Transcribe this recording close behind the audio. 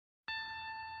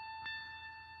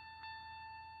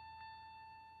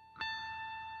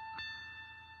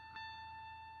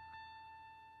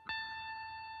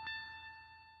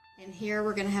And here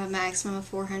we're going to have a maximum of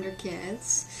 400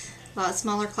 kids. A lot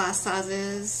smaller class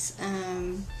sizes,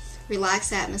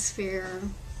 relaxed atmosphere,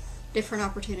 different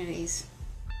opportunities.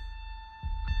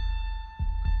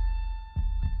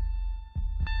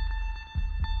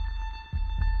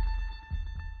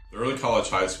 The Early College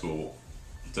High School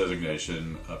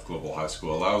designation of Global High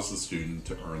School allows the student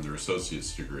to earn their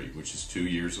associate's degree, which is 2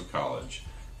 years of college,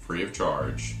 free of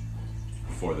charge,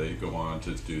 before they go on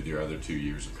to do their other 2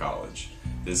 years of college.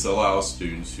 This allows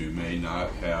students who may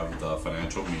not have the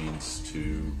financial means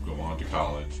to go on to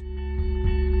college.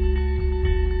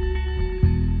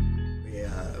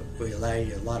 We allow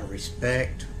you a lot of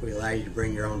respect. We allow you to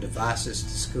bring your own devices to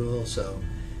school, so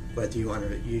whether you want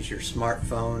to use your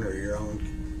smartphone or your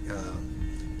own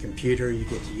computer, you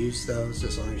get to use those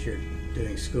as long as you're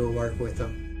doing schoolwork with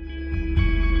them.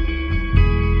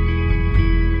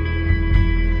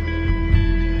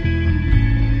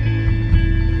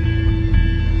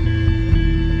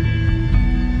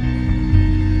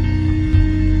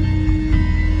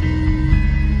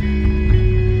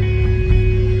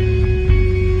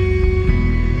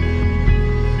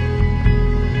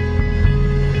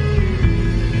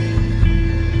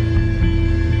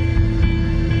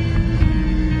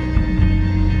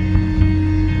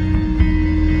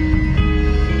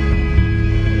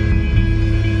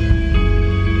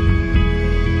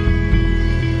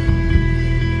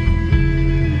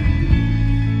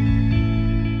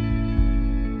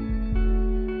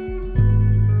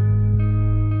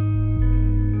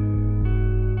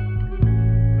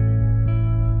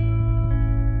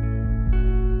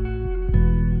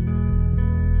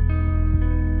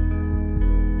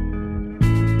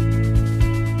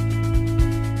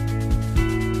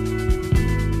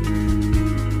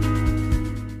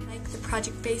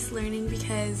 Project-based learning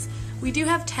because we do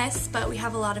have tests, but we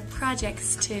have a lot of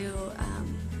projects to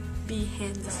be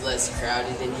hands-on. It's less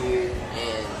crowded in here,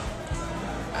 and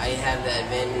I have the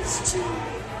advantage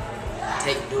to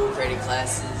take dual credit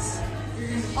classes.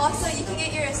 Also, you can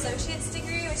get your associate's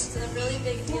degree, which is a really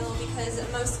big deal because at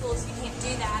most schools you can't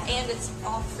do that, and it's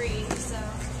all free. So.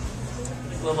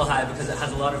 Global High because it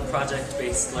has a lot of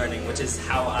project-based learning, which is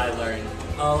how I learn.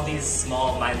 All these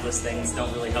small mindless things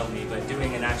don't really help me, but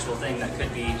doing an actual thing that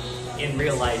could be in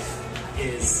real life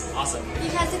is awesome.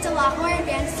 Because it's a lot more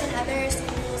advanced than other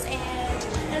schools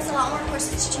and there's a lot more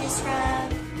courses to choose from.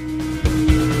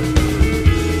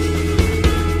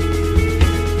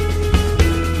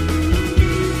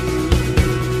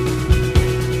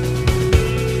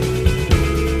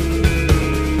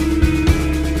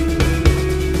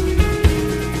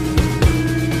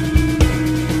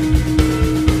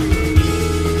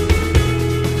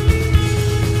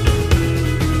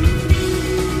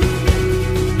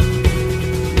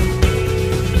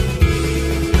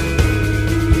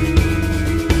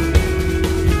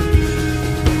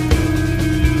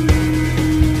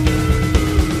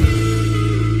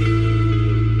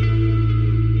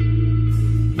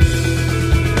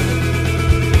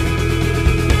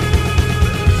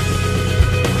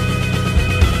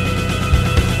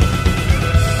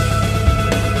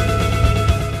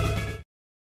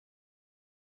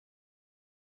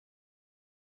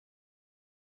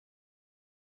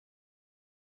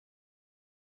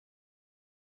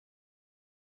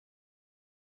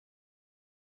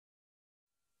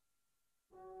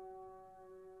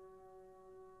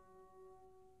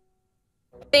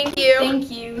 Thank you.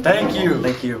 Thank you. Thank you.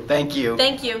 Thank you. Thank you.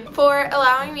 Thank you for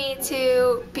allowing me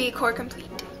to be core complete.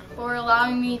 For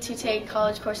allowing me to take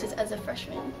college courses as a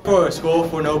freshman. For a school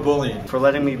for no bullying. For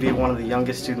letting me be one of the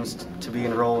youngest students to be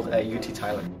enrolled at UT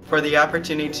Tyler. For the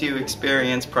opportunity to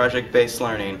experience project-based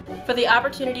learning. For the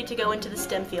opportunity to go into the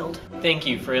STEM field. Thank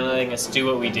you for letting us do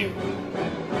what we do.